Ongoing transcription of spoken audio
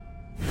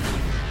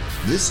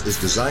This is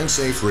Design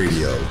Safe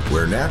Radio,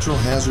 where natural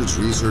hazards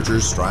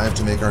researchers strive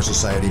to make our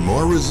society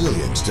more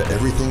resilient to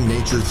everything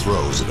nature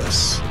throws at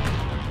us.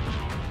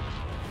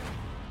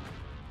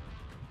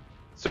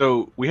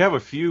 So we have a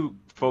few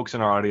folks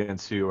in our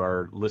audience who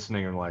are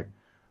listening and like,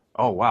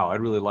 oh wow,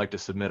 I'd really like to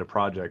submit a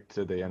project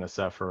to the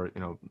NSF for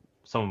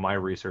some of my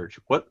research.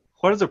 What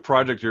is a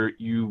project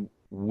you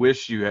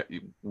wish you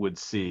would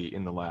see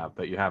in the lab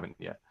that you haven't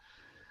yet?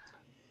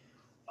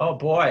 Oh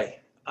boy.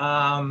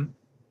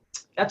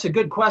 That's a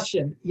good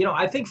question.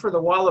 I think for the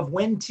Wall of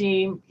Wind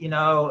team,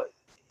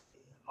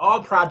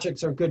 all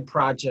projects are good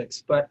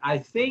projects, but I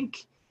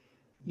think,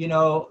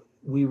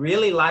 we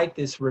really like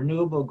this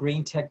renewable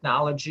green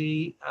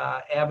technology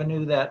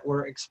avenue that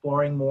we're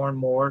exploring more and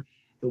more.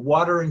 The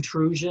water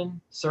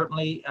intrusion,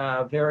 certainly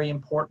very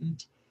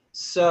important.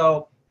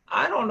 So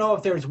I don't know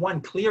if there's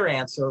one clear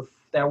answer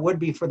that would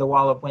be for the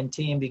Wall of Wind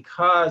team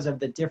because of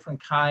the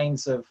different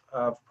kinds of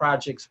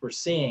projects we're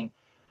seeing.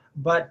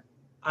 But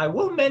I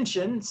will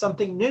mention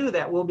something new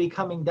that will be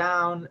coming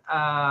down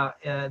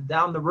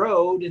the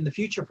road in the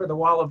future for the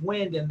Wall of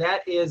Wind, and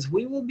that is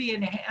we will be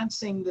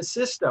enhancing the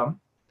system,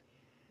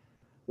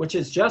 which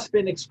has just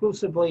been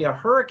exclusively a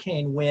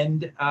hurricane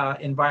wind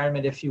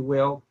environment, if you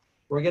will.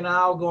 We're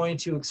now going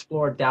to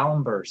explore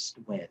downburst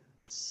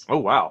winds. Oh,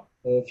 wow.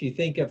 So if you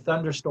think of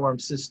thunderstorm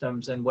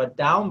systems and what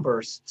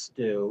downbursts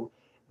do,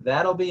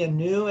 that'll be a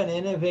new and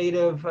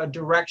innovative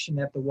direction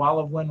that the Wall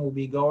of Wind will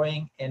be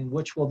going, and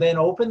which will then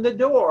open the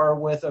door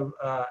with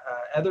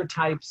other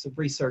types of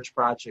research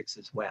projects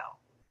as well.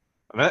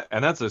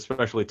 And that's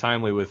especially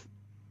timely with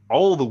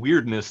all the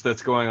weirdness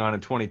that's going on in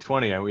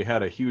 2020. And we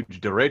had a huge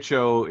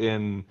derecho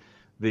in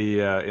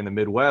the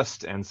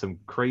Midwest and some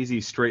crazy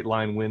straight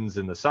line winds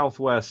in the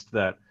Southwest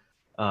that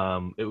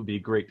it would be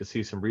great to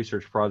see some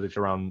research projects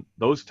around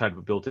those type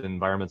of built-in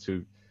environments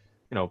who,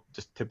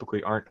 just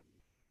typically aren't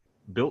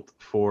built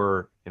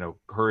for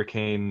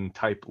hurricane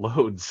type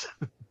loads.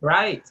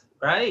 Right.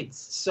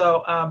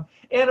 So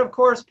and of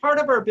course part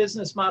of our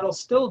business model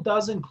still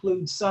does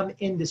include some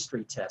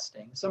industry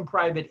testing, some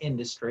private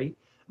industry.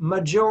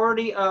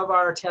 Majority of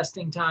our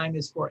testing time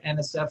is for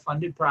NSF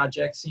funded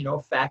projects,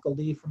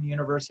 faculty from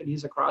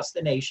universities across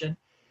the nation,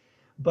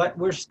 but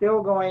we're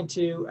still going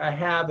to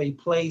have a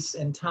place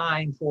and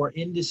time for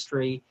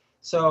industry.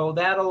 So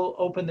that'll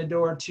open the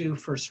door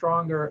for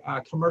stronger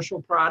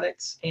commercial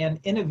products and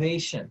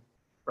innovation.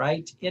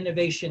 Right?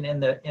 Innovation in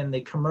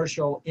the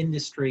commercial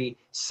industry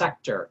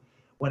sector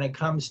when it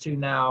comes to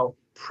now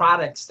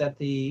products that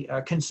the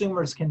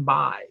consumers can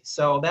buy.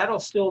 So that'll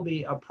still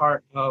be a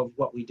part of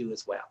what we do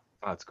as well.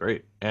 That's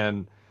great.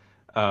 And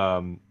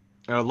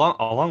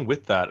along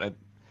with that,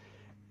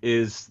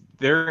 is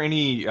there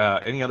any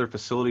other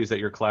facilities that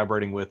you're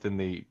collaborating with in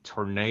the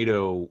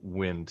tornado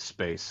wind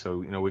space? So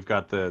we've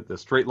got the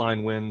straight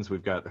line winds,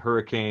 we've got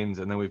hurricanes,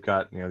 and then we've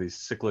got these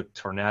cyclic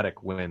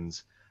tornadic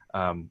winds.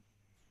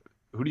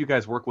 Who do you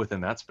guys work with in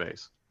that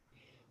space?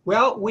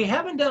 Well, we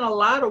haven't done a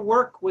lot of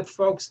work with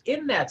folks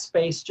in that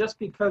space just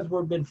because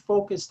we've been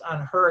focused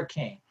on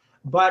hurricane.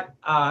 But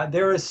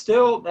there is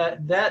still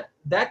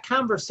that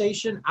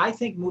conversation, I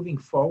think, moving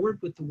forward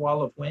with the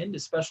Wall of Wind,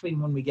 especially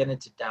when we get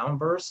into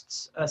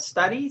downbursts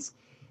studies,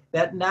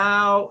 that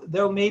now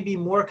there may be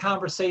more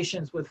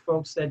conversations with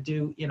folks that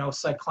do,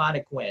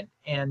 cyclonic wind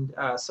and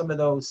some of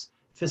those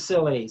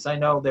facilities. I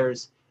know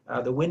there's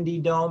the Windy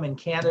Dome in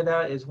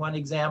Canada is one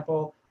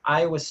example.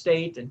 Iowa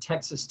State and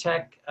Texas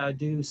Tech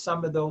do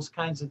some of those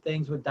kinds of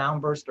things with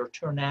downburst or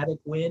tornadic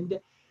wind.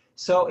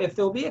 So if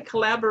there'll be a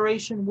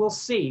collaboration, we'll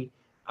see.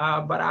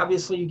 But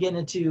obviously you get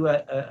into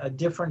a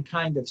different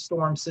kind of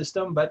storm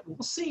system, but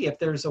we'll see if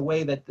there's a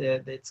way that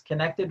it's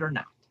connected or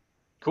not.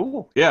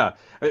 Cool. Yeah.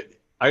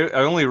 I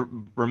only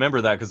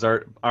remember that because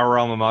our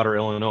alma mater,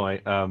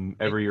 Illinois,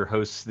 every year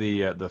hosts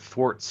the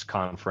THWARTS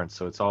conference.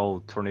 So it's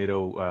all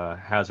tornado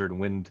hazard and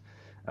wind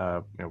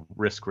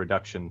risk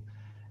reduction.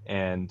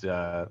 And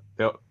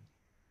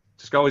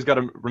just always got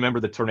to remember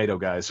the tornado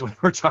guys when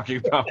we're talking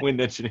about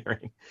wind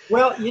engineering.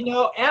 Well,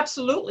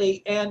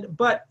 absolutely.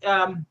 But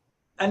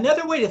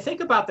another way to think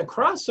about the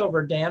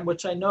crossover, Dan,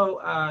 which I know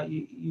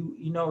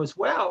you know as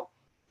well,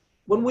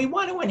 when we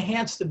want to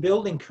enhance the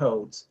building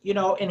codes,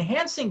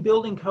 enhancing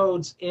building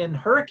codes in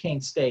hurricane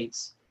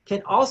states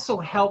can also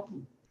help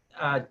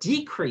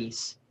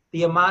decrease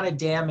the amount of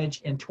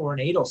damage in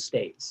tornado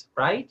states,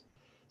 right?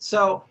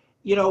 So,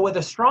 with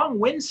a strong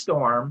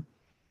windstorm,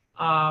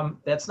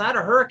 that's not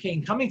a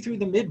hurricane coming through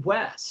the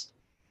Midwest.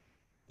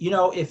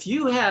 If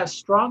you have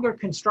stronger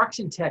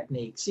construction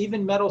techniques,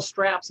 even metal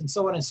straps and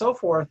so on and so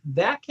forth,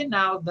 that can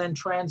now then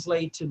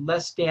translate to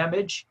less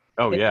damage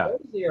in those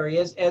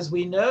areas. As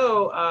we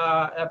know,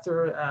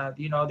 after,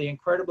 the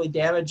incredibly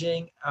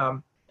damaging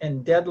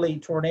and deadly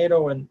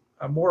tornado in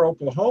Moore,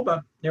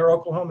 Oklahoma, near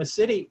Oklahoma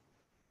City.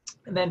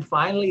 And then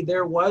finally,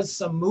 there was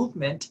some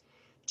movement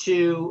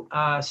to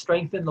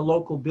strengthen the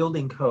local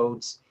building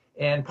codes.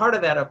 And part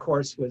of that, of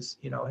course, was,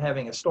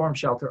 having a storm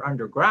shelter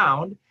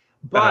underground.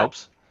 That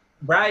helps.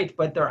 Right,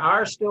 but there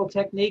are still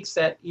techniques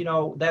that,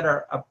 that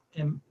are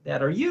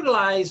that are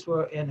utilized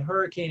in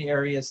hurricane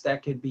areas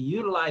that could be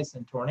utilized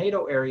in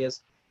tornado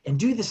areas and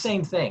do the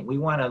same thing. We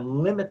want to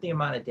limit the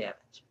amount of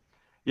damage.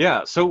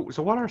 Yeah. So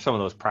what are some of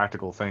those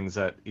practical things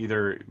that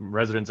either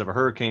residents of a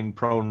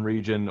hurricane-prone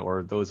region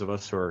or those of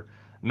us who are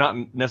not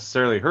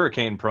necessarily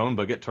hurricane-prone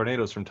but get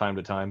tornadoes from time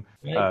to time,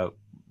 Right.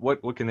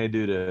 What can they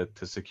do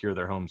to secure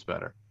their homes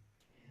better?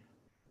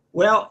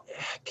 Well,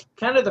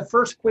 kind of the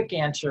first quick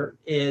answer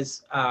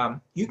is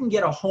you can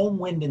get a home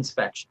wind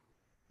inspection.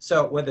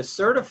 So with a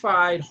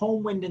certified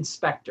home wind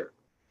inspector,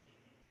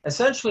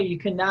 essentially you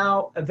can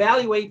now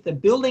evaluate the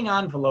building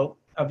envelope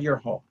of your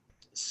home.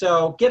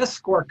 So get a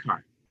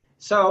scorecard.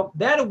 So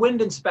that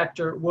wind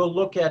inspector will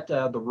look at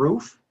the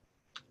roof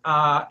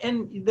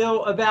and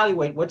they'll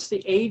evaluate what's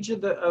the age of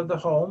the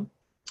home,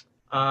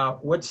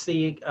 what's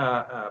the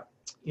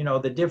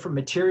the different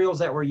materials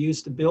that were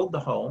used to build the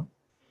home.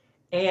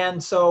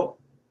 And so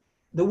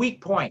the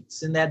weak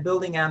points in that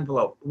building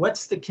envelope,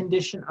 what's the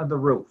condition of the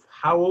roof?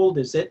 How old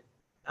is it?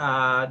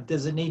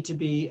 Does it need to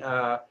be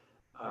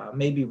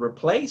maybe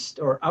replaced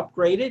or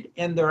upgraded?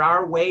 And there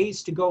are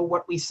ways to go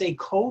what we say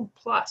code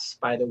plus,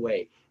 by the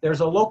way.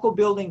 There's a local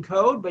building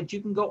code, but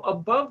you can go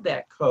above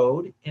that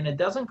code and it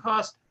doesn't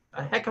cost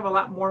a heck of a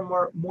lot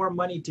more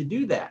money to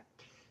do that.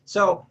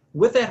 So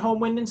with that home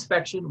wind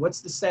inspection,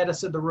 what's the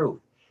status of the roof?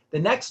 The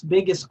next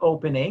biggest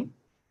opening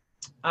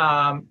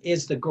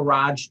is the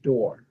garage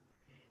door.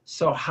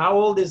 So how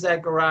old is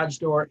that garage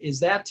door? Is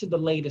that to the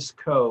latest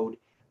code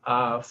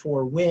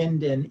for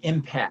wind and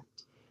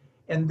impact?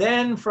 And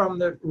then from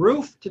the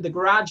roof to the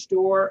garage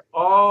door,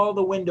 all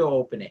the window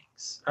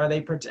openings. Are they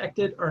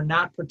protected or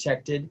not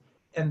protected?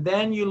 And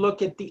then you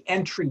look at the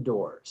entry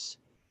doors,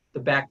 the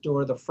back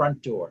door, the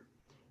front door.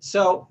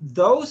 So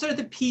those are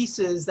the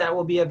pieces that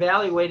will be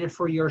evaluated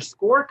for your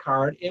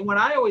scorecard. And what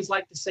I always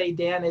like to say,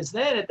 Dan, is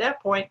then at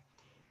that point,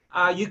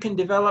 you can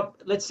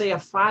develop, let's say, a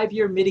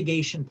 5-year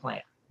mitigation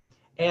plan.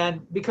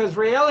 And because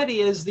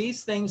reality is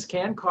these things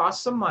can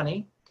cost some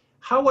money.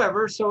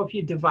 However, so if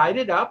you divide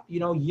it up,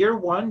 year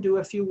 1, do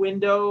a few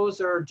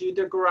windows or do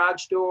the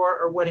garage door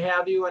or what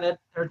have you,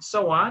 or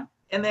so on.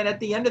 And then at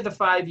the end of the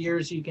 5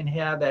 years, you can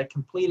have that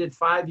completed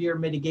 5-year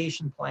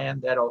mitigation plan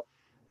that'll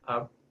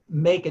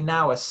make it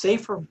now a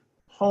safer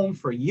home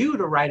for you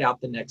to ride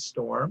out the next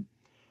storm.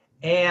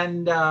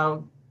 And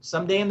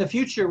someday in the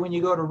future, when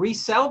you go to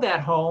resell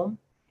that home,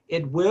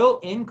 it will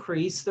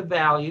increase the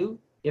value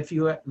if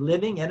you are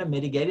living in a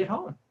mitigated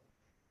home.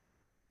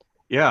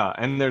 Yeah,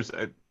 and there's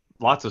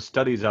lots of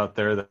studies out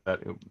there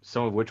that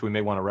some of which we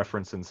may want to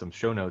reference in some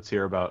show notes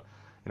here about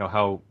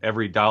how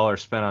every dollar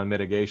spent on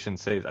mitigation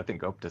saves, I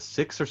think, up to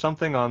 6 or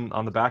something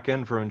on the back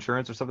end for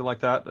insurance or something like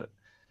that.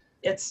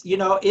 It's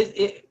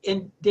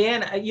and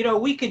Dan,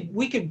 we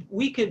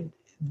could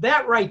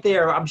that right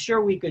there. I'm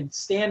sure we could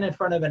stand in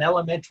front of an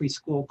elementary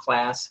school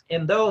class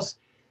and those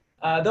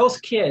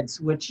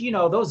kids, which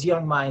those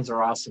young minds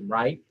are awesome,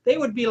 right? They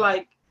would be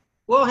like,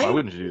 well, hey, why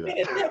wouldn't you do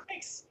that?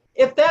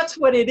 If that's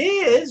what it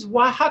is,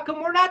 how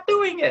come we're not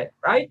doing it,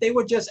 right? They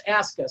would just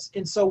ask us.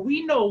 And so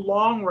we know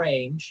long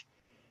range,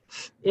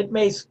 it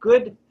makes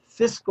good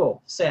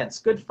fiscal sense,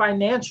 good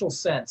financial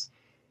sense.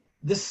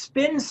 The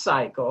spin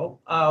cycle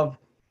of,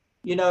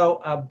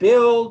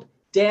 build,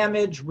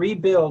 damage,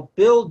 rebuild,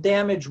 build,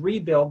 damage,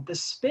 rebuild, the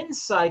spin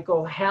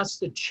cycle has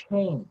to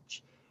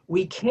change.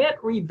 We can't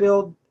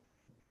rebuild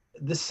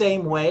the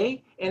same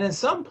way. And in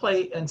some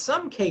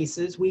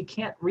cases, we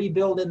can't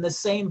rebuild in the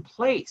same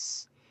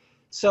place.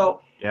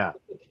 So yeah,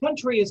 the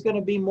country is going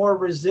to be more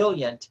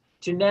resilient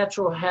to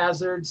natural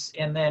hazards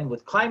and then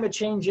with climate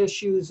change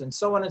issues and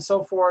so on and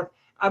so forth.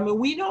 I mean,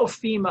 we know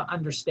FEMA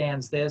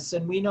understands this,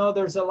 and we know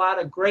there's a lot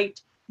of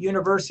great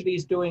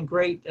universities doing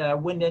great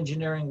wind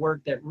engineering work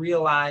that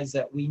realize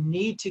that we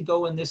need to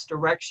go in this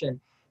direction,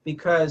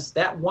 because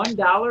that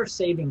 $1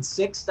 saving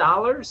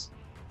 $6,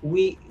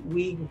 we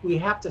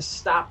have to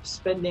stop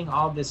spending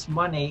all this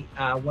money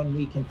when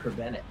we can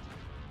prevent it.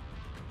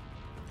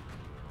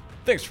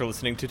 Thanks for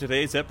listening to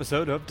today's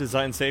episode of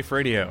Design Safe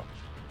Radio.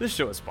 This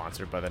show is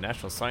sponsored by the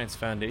National Science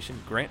Foundation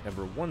grant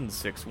number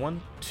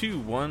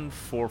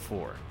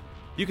 1612144.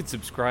 You can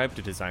subscribe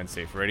to Design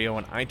Safe Radio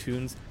on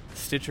iTunes,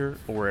 Stitcher,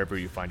 or wherever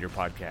you find your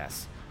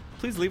podcasts.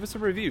 Please leave us a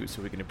review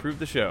so we can improve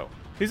the show.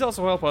 Please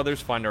also help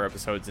others find our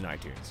episodes in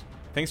iTunes.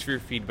 Thanks for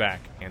your feedback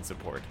and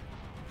support.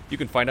 You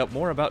can find out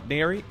more about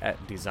NARI at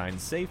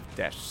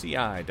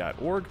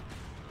designsafe-ci.org,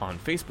 on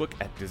Facebook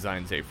at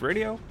Design Safe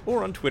Radio,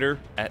 or on Twitter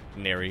at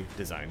NARI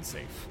Design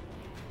Safe.